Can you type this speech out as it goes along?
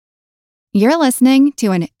You're listening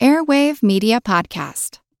to an Airwave Media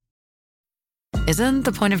Podcast. Isn't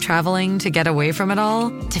the point of traveling to get away from it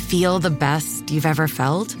all? To feel the best you've ever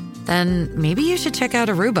felt? Then maybe you should check out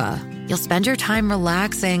Aruba. You'll spend your time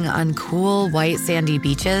relaxing on cool, white, sandy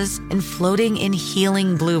beaches and floating in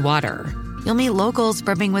healing blue water. You'll meet locals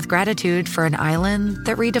brimming with gratitude for an island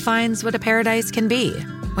that redefines what a paradise can be.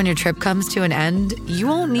 When your trip comes to an end, you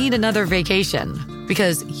won't need another vacation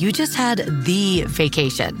because you just had the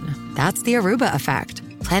vacation. That's the Aruba effect.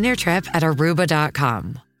 Plan your trip at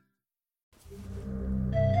Aruba.com.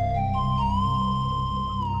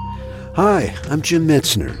 Hi, I'm Jim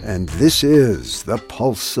Metzner, and this is The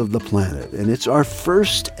Pulse of the Planet, and it's our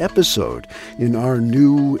first episode in our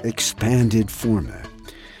new expanded format.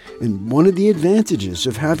 And one of the advantages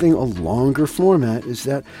of having a longer format is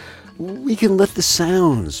that we can let the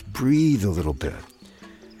sounds breathe a little bit.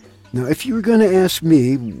 Now, if you were going to ask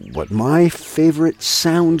me what my favorite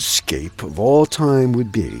soundscape of all time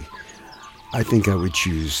would be, I think I would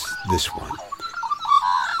choose this one.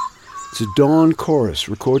 It's a dawn chorus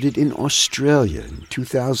recorded in Australia in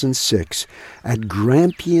 2006 at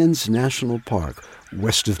Grampians National Park,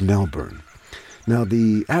 west of Melbourne. Now,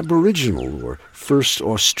 the Aboriginal or first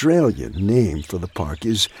Australian name for the park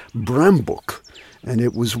is Brambook, and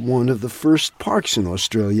it was one of the first parks in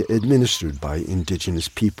Australia administered by Indigenous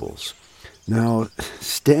peoples. Now,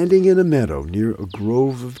 standing in a meadow near a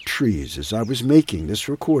grove of trees as I was making this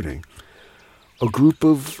recording, a group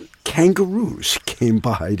of kangaroos came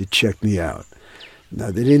by to check me out. Now,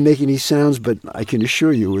 they didn't make any sounds, but I can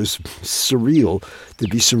assure you it was surreal to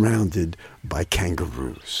be surrounded by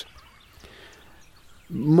kangaroos.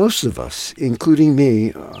 Most of us, including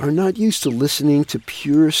me, are not used to listening to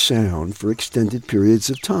pure sound for extended periods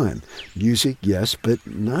of time. Music, yes, but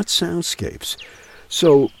not soundscapes.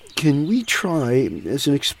 So, can we try, as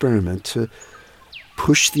an experiment, to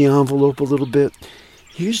push the envelope a little bit?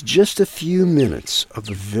 Here's just a few minutes of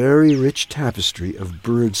a very rich tapestry of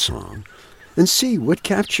birdsong, and see what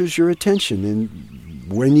captures your attention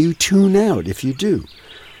and when you tune out, if you do.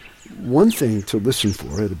 One thing to listen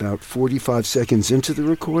for at about 45 seconds into the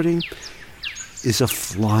recording is a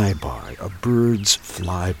flyby, a bird's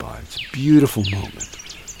flyby. It's a beautiful moment.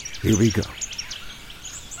 Here we go.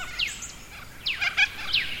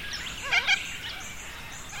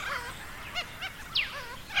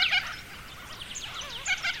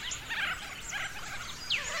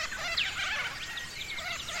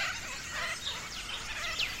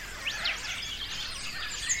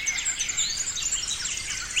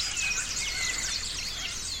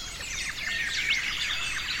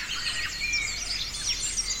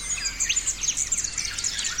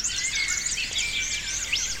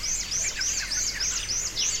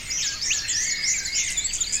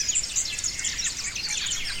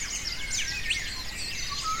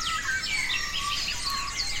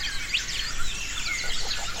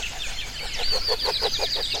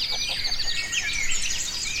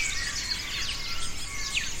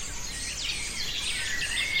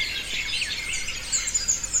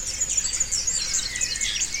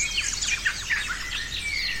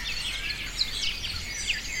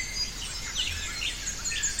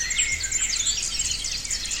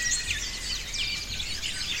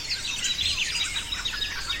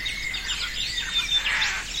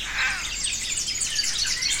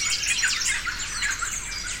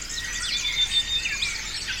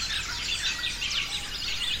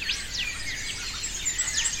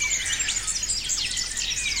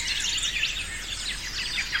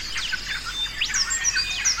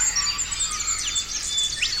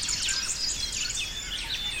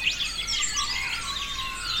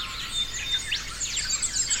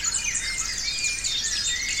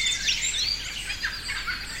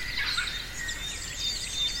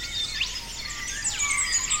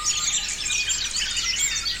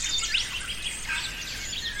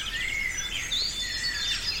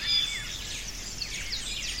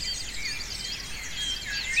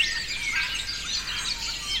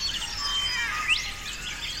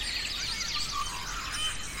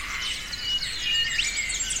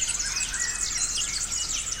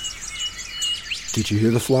 Did you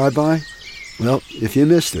hear the flyby? Well, if you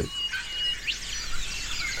missed it,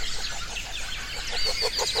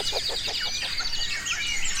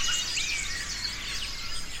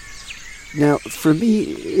 now, for me,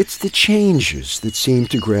 it's the changes that seem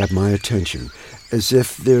to grab my attention, as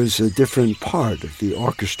if there's a different part of the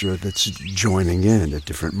orchestra that's joining in at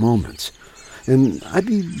different moments. And I'd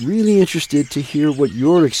be really interested to hear what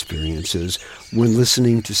your experience is when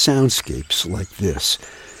listening to soundscapes like this.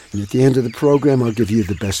 And at the end of the program, I'll give you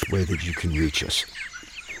the best way that you can reach us.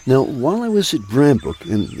 Now, while I was at Brambook,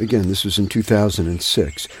 and again, this was in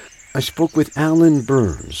 2006, I spoke with Alan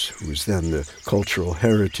Burns, who was then the Cultural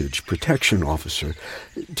Heritage Protection Officer,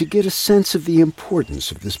 to get a sense of the importance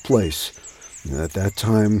of this place. At that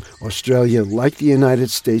time, Australia, like the United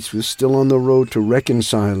States, was still on the road to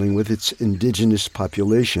reconciling with its indigenous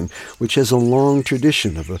population, which has a long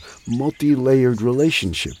tradition of a multi-layered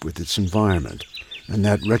relationship with its environment. And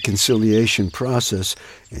that reconciliation process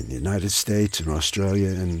in the United States and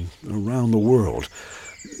Australia and around the world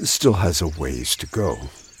still has a ways to go.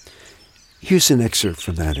 Here's an excerpt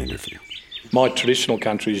from that interview. My traditional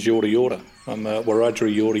country is Yorta Yorta. I'm a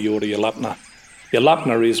Wiradjuri Yorta Yorta Yalupna.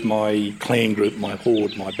 Yalupna is my clan group, my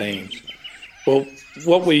horde, my band. Well,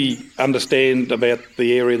 what we understand about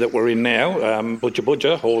the area that we're in now, Budja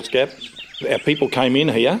Budja, Halls Gap, our people came in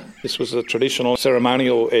here. This was a traditional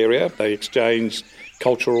ceremonial area. They exchanged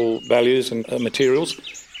cultural values and materials.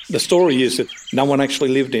 The story is that no one actually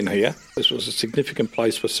lived in here. This was a significant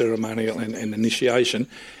place for ceremonial and initiation.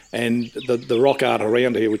 And the rock art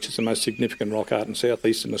around here, which is the most significant rock art in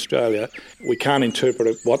southeastern Australia, we can't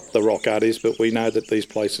interpret what the rock art is, but we know that these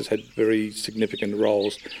places had very significant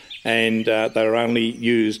roles, and they were only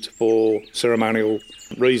used for ceremonial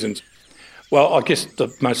reasons. Well, I guess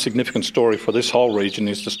the most significant story for this whole region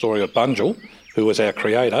is the story of Bunjil, who was our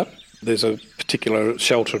creator. There's a particular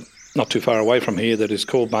shelter not too far away from here that is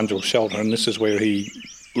called Bunjil Shelter, and this is where he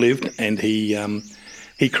lived, and he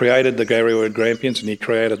created the Garryoid Grampians, and he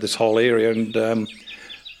created this whole area. And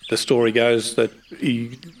the story goes that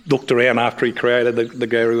he looked around after he created the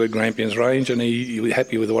Garryoid Grampians range, and he was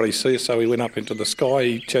happy with what he saw, so he went up into the sky.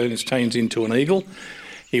 He turned his chains into an eagle.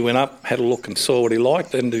 He went up, had a look and saw what he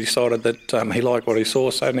liked, and decided that he liked what he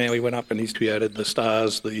saw. So now he went up and he's created the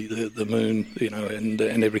stars, the moon,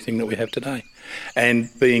 and everything that we have today. And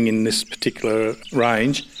being in this particular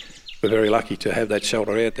range, we're very lucky to have that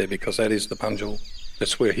shelter out there, because that is the Bunjil.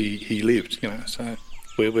 That's where he lived, So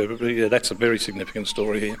that's a very significant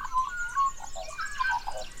story here.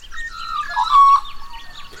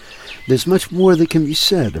 There's much more that can be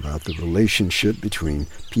said about the relationship between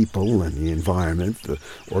people and the environment, the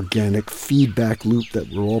organic feedback loop that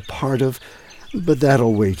we're all part of, but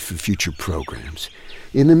that'll wait for future programs.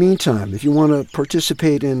 In the meantime, if you want to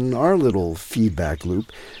participate in our little feedback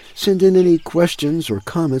loop, send in any questions or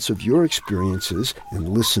comments of your experiences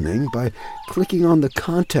in listening by clicking on the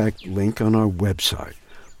contact link on our website,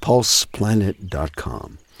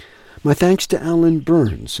 pulseplanet.com. My thanks to Alan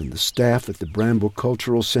Burns and the staff at the Bramble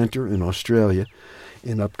Cultural Centre in Australia.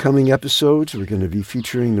 In upcoming episodes, we're going to be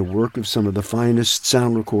featuring the work of some of the finest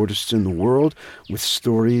sound recordists in the world, with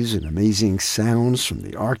stories and amazing sounds from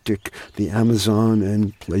the Arctic, the Amazon,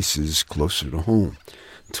 and places closer to home.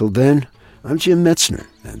 Till then, I'm Jim Metzner,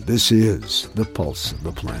 and this is The Pulse of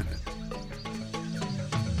the Planet.